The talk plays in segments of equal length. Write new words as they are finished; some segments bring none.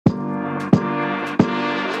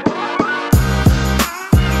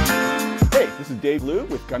Dave Liu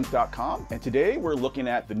with Guns.com, and today we're looking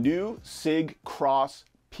at the new SIG Cross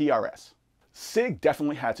PRS. SIG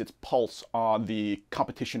definitely has its pulse on the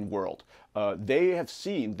competition world. They have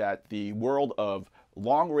seen that the world of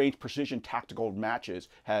long-range precision tactical matches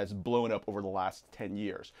has blown up over the last 10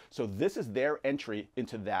 years. So this is their entry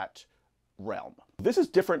into that realm. This is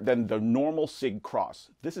different than the normal SIG Cross.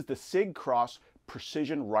 This is the SIG Cross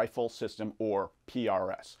Precision Rifle System, or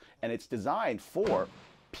PRS, and it's designed for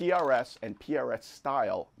PRS and PRS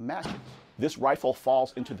style matches. This rifle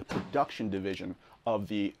falls into the production division of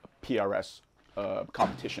the PRS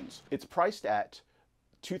competitions. It's priced at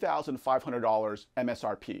 $2,500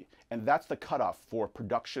 MSRP, and that's the cutoff for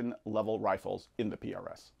production level rifles in the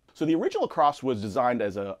PRS. So the original Cross was designed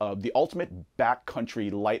as the ultimate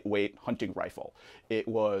backcountry lightweight hunting rifle. It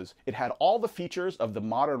had all the features of the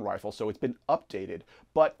modern rifle, so it's been updated,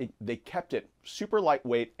 but they kept it super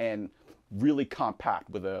lightweight and really compact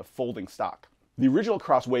with a folding stock. The original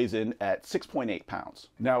Cross weighs in at 6.8 pounds.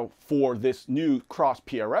 Now, for this new Cross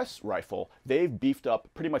PRS rifle, they've beefed up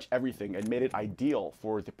pretty much everything and made it ideal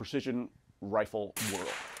for the precision rifle world.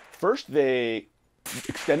 First, they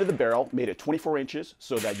extended the barrel, made it 24 inches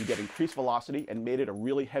so that you get increased velocity, and made it a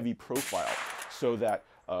really heavy profile so that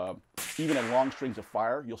even in long strings of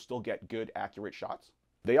fire, you'll still get good, accurate shots.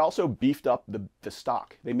 They also beefed up the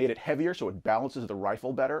stock. They made it heavier so it balances the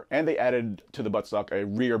rifle better, and they added to the buttstock a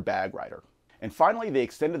rear bag rider. And finally, they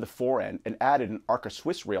extended the forend and added an Arca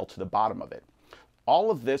Swiss rail to the bottom of it.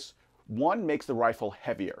 All of this, one, makes the rifle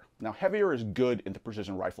heavier. Now, heavier is good in the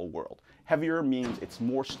precision rifle world. Heavier means it's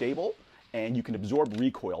more stable and you can absorb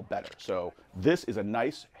recoil better. So this is a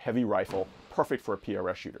nice, heavy rifle, perfect for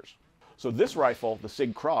PRS shooters. So this rifle, the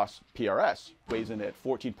SIG Cross PRS, weighs in at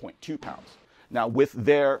 14.2 pounds. Now, with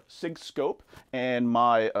their SIG scope and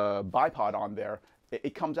my bipod on there,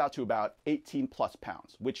 it comes out to about 18 plus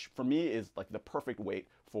pounds, which for me is like the perfect weight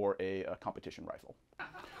for a competition rifle.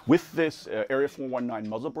 With this Area 419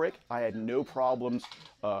 muzzle brake, I had no problems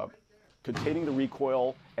containing the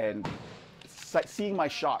recoil and seeing my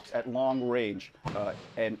shots at long range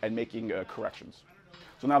and making corrections.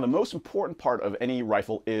 So now the most important part of any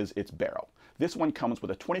rifle is its barrel. This one comes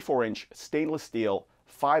with a 24-inch stainless steel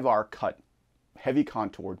 5R cut heavy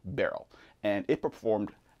contoured barrel, and it performed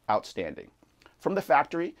outstanding. From the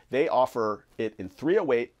factory, they offer it in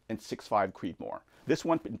 308 and 6.5 Creedmoor. This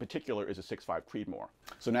one in particular is a 6.5 Creedmoor.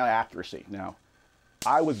 So now accuracy. Now,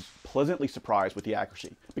 I was pleasantly surprised with the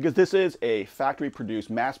accuracy because this is a factory-produced,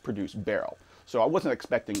 mass-produced barrel. So I wasn't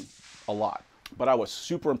expecting a lot, but I was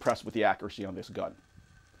super impressed with the accuracy on this gun.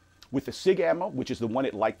 With the SIG ammo, which is the one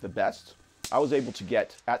it liked the best, I was able to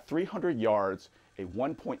get, at 300 yards, a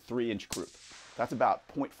 1.3-inch group. That's about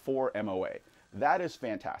 0.4 MOA. That is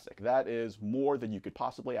fantastic. That is more than you could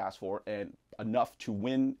possibly ask for, and enough to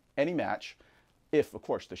win any match if, of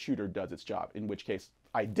course, the shooter does its job, in which case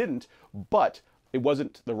I didn't, but it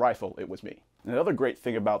wasn't the rifle, it was me. Another great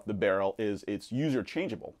thing about the barrel is it's user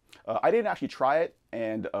changeable. I didn't actually try it,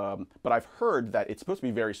 but I've heard that it's supposed to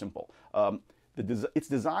be very simple. It's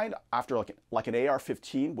designed after like an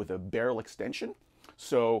AR-15 with a barrel extension,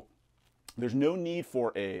 so there's no need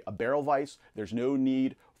for a barrel vise. There's no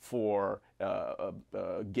need for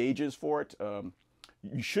gauges for it.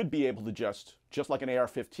 You should be able to just like an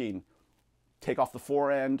AR-15, take off the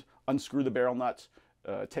forend, unscrew the barrel nuts,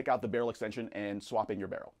 take out the barrel extension, and swap in your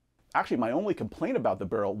barrel. Actually, my only complaint about the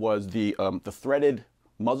barrel was the threaded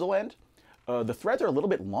muzzle end. The threads are a little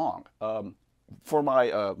bit long. For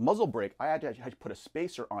my muzzle brake, I had to put a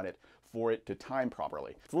spacer on it for it to time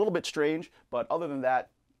properly. It's a little bit strange, but other than that,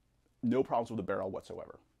 no problems with the barrel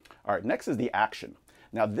whatsoever. All right, next is the action.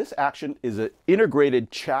 Now, this action is an integrated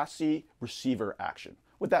chassis receiver action.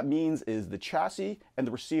 What that means is the chassis and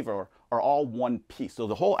the receiver are all one piece. So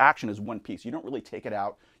the whole action is one piece. You don't really take it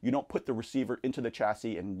out. You don't put the receiver into the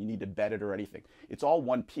chassis and you need to bed it or anything. It's all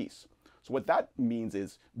one piece. So what that means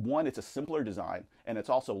is, one, it's a simpler design, and it's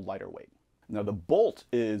also lighter weight. Now, the bolt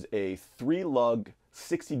is a 3-lug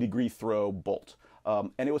 60-degree throw bolt.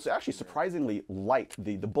 And it was actually surprisingly light.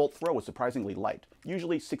 The bolt throw was surprisingly light.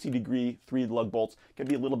 Usually 60-degree 3-lug bolts can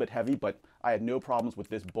be a little bit heavy, but I had no problems with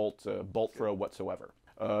this bolt throw whatsoever.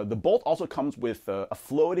 The bolt also comes with a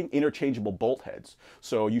floating interchangeable bolt heads,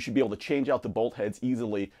 so you should be able to change out the bolt heads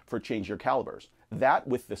easily for change your calibers. That,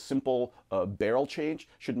 with the simple barrel change,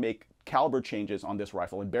 should make caliber changes on this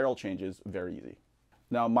rifle and barrel changes very easy.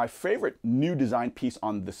 Now, my favorite new design piece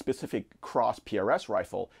on the specific Cross PRS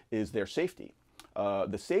rifle is their safety.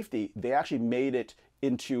 The safety, they actually made it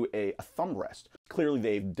into a thumb rest. Clearly,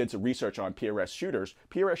 they did some research on PRS shooters.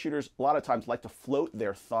 PRS shooters a lot of times like to float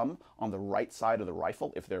their thumb on the right side of the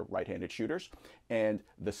rifle if they're right-handed shooters. And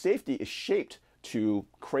the safety is shaped to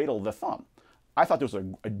cradle the thumb. I thought this was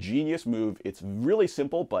a genius move. It's really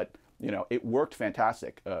simple, but it worked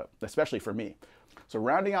fantastic, especially for me. So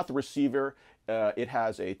rounding out the receiver, it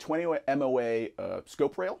has a 20 MOA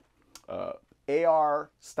scope rail, AR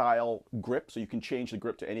style grip, so you can change the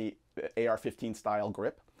grip to any AR-15 style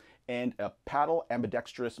grip, and a paddle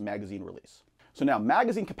ambidextrous magazine release. So now,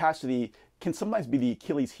 magazine capacity can sometimes be the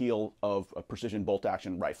Achilles heel of precision bolt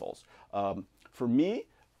action rifles. For me,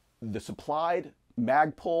 the supplied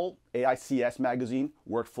Magpul AICS magazine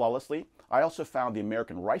worked flawlessly. I also found the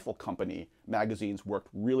American Rifle Company magazines worked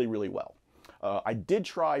really, really well. I did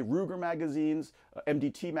try Ruger magazines,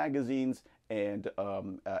 MDT magazines, and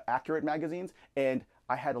Accurate magazines, and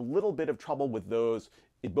I had a little bit of trouble with those,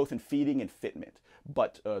 both in feeding and fitment,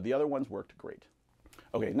 but the other ones worked great.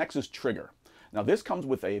 Okay, next is trigger. Now this comes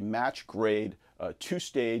with a match grade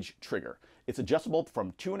 2-stage trigger. It's adjustable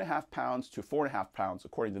from 2.5 pounds to 4.5 pounds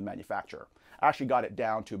according to the manufacturer. I actually got it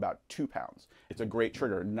down to about 2 pounds. It's a great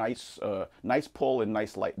trigger, nice pull and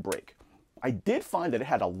nice light break. I did find that it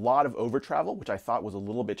had a lot of over travel, which I thought was a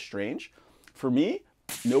little bit strange. For me,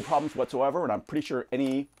 no problems whatsoever, and I'm pretty sure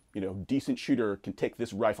any decent shooter can take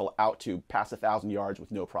this rifle out to past 1,000 yards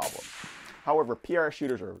with no problem. However, PRS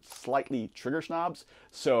shooters are slightly trigger snobs,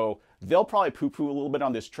 so they'll probably poo-poo a little bit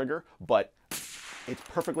on this trigger, but it's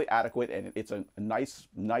perfectly adequate and it's a nice,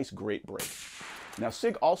 great break. Now,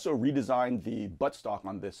 SIG also redesigned the buttstock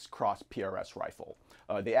on this Cross PRS rifle.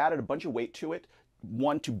 They added a bunch of weight to it,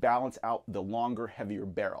 one to balance out the longer, heavier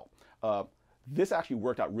barrel. This actually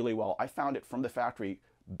worked out really well. I found it from the factory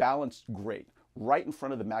balanced great, right in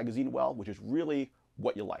front of the magazine well, which is really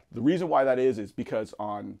what you like. The reason why that is because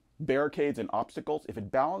on barricades and obstacles, if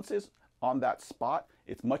it balances on that spot,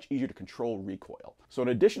 it's much easier to control recoil. So in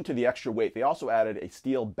addition to the extra weight, they also added a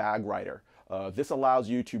steel bag rider. This allows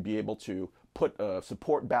you to be able to put a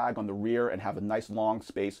support bag on the rear and have a nice long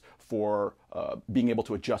space for being able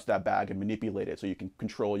to adjust that bag and manipulate it so you can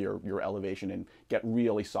control your elevation and get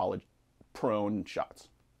really solid prone shots.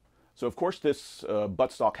 So of course this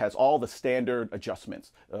buttstock has all the standard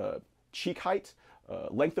adjustments. Cheek height,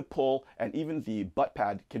 length of pull, and even the butt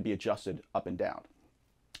pad can be adjusted up and down.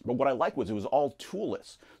 But what I liked was it was all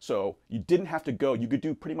toolless. So you didn't have to go, you could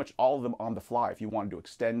do pretty much all of them on the fly if you wanted to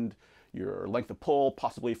extend your length of pull,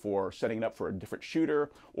 possibly for setting it up for a different shooter,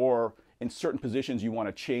 or in certain positions you want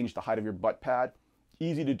to change the height of your butt pad.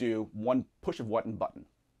 Easy to do, one push of one button.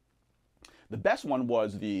 The best one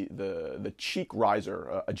was the cheek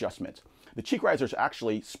riser adjustment. The cheek riser is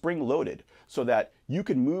actually spring-loaded so that you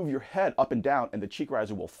can move your head up and down and the cheek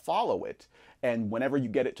riser will follow it. And whenever you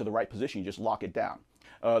get it to the right position, you just lock it down.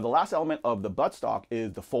 The last element of the buttstock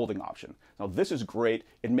is the folding option. Now this is great.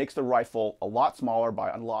 It makes the rifle a lot smaller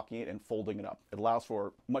by unlocking it and folding it up. It allows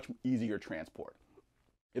for much easier transport.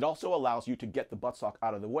 It also allows you to get the buttstock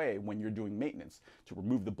out of the way when you're doing maintenance. To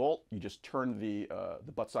remove the bolt, you just turn the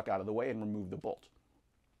buttstock out of the way and remove the bolt.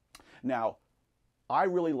 Now, I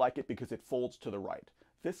really like it because it folds to the right.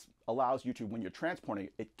 This allows you to, when you're transporting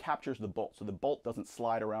it, it captures the bolt, so the bolt doesn't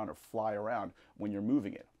slide around or fly around when you're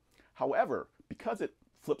moving it. However, because it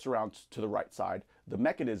flips around to the right side, the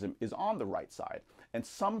mechanism is on the right side. And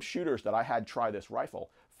some shooters that I had try this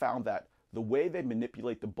rifle found that the way they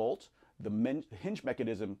manipulate the bolt, the hinge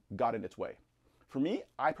mechanism got in its way. For me,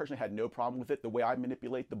 I personally had no problem with it. The way I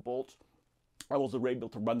manipulate the bolt, I was able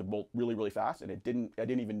to run the bolt really, really fast, and I didn't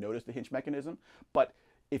even notice the hinge mechanism. But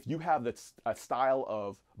if you have a style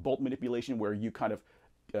of bolt manipulation where you kind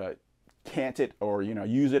of cant it or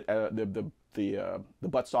use it the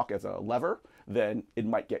buttstock as a lever, then it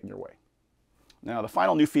might get in your way. Now the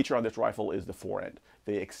final new feature on this rifle is the forend.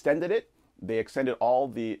 They extended it. They extended all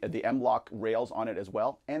the M-LOK rails on it as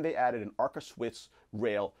well, and they added an Arca Swiss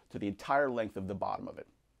rail to the entire length of the bottom of it.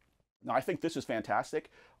 Now I think this is fantastic.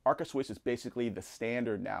 Arca Swiss is basically the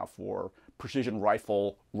standard now for precision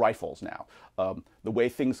rifles now. The way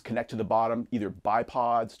things connect to the bottom, either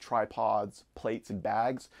bipods, tripods, plates, and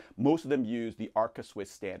bags, most of them use the Arca Swiss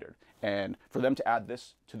standard. And for them to add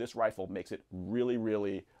this to this rifle makes it really,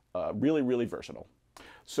 really versatile.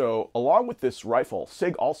 So along with this rifle,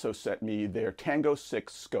 SIG also sent me their Tango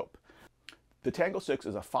 6 scope. The Tango 6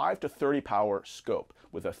 is a 5 to 30 power scope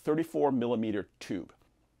with a 34 millimeter tube.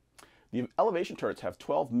 The elevation turrets have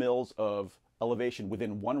 12 mils of elevation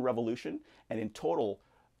within one revolution, and in total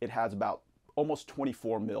it has about almost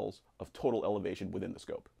 24 mils of total elevation within the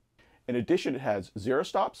scope. In addition, it has zero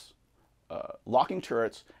stops, locking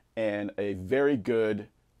turrets, and a very good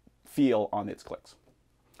feel on its clicks.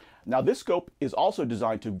 Now this scope is also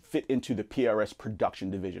designed to fit into the PRS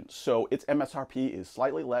production division, so its MSRP is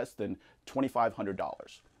slightly less than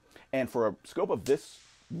 $2,500. And for a scope of this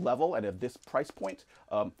level and at this price point,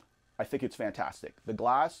 I think it's fantastic. The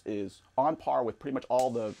glass is on par with pretty much all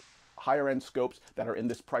the higher end scopes that are in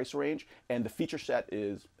this price range, and the feature set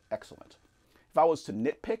is excellent. If I was to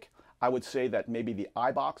nitpick, I would say that maybe the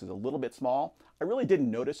eye box is a little bit small. I really didn't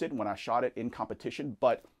notice it when I shot it in competition,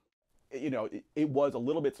 but it was a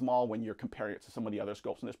little bit small when you're comparing it to some of the other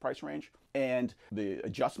scopes in this price range. And the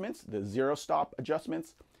adjustments, the zero stop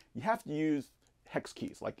adjustments, you have to use hex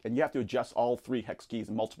keys, and you have to adjust all 3 hex keys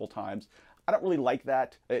multiple times. I don't really like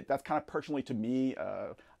that. That's kind of personally to me,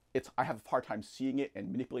 I have a hard time seeing it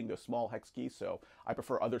and manipulating those small hex keys, so I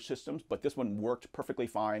prefer other systems, but this one worked perfectly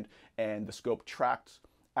fine and the scope tracked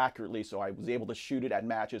accurately, so I was able to shoot it at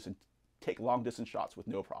matches and take long distance shots with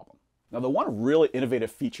no problem. Now, the one really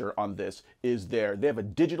innovative feature on this is they have a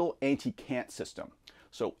digital anti-cant system.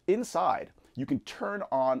 So inside, you can turn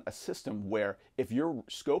on a system where if your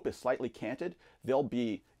scope is slightly canted, there'll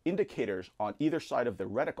be indicators on either side of the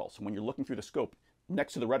reticle. So when you're looking through the scope,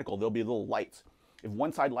 next to the reticle, there'll be little lights. If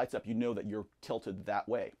one side lights up, you know that you're tilted that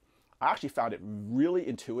way. I actually found it really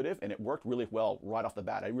intuitive and it worked really well right off the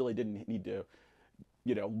bat. I really didn't need to,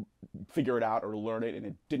 figure it out or learn it, and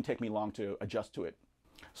it didn't take me long to adjust to it.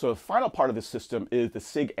 So the final part of this system is the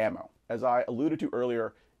SIG ammo. As I alluded to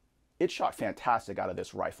earlier, it shot fantastic out of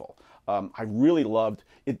this rifle. I really loved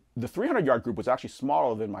it. The 300-yard group was actually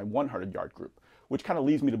smaller than my 100-yard group, which kind of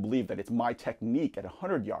leads me to believe that it's my technique at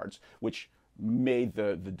 100 yards, which made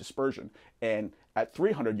the dispersion. And at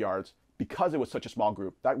 300 yards, because it was such a small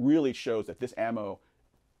group, that really shows that this ammo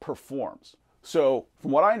performs. So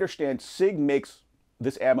from what I understand, SIG makes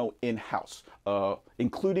this ammo in-house,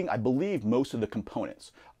 including, I believe, most of the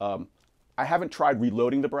components. I haven't tried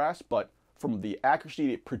reloading the brass, but from the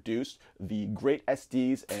accuracy it produced, the great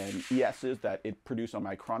SDs and ESs that it produced on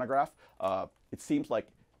my chronograph, it seems like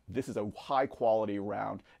this is a high quality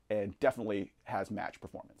round and definitely has match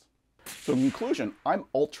performance. So in conclusion, I'm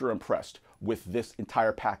ultra impressed with this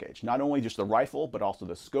entire package. Not only just the rifle, but also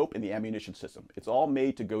the scope and the ammunition system. It's all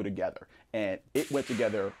made to go together, and it went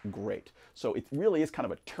together great. So it really is kind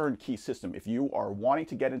of a turnkey system. If you are wanting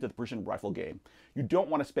to get into the precision rifle game, you don't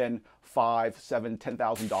want to spend $5,000, $7,000,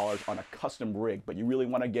 $10,000 on a custom rig, but you really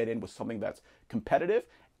want to get in with something that's competitive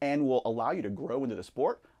and will allow you to grow into the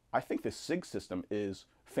sport. I think this SIG system is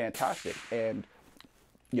fantastic, and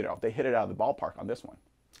they hit it out of the ballpark on this one.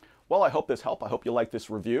 Well, I hope this helped. I hope you like this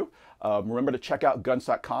review. Remember to check out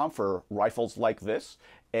guns.com for rifles like this.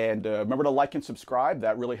 And remember to like and subscribe.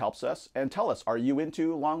 That really helps us. And tell us, are you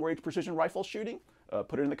into long-range precision rifle shooting?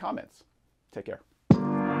 Put it in the comments. Take care.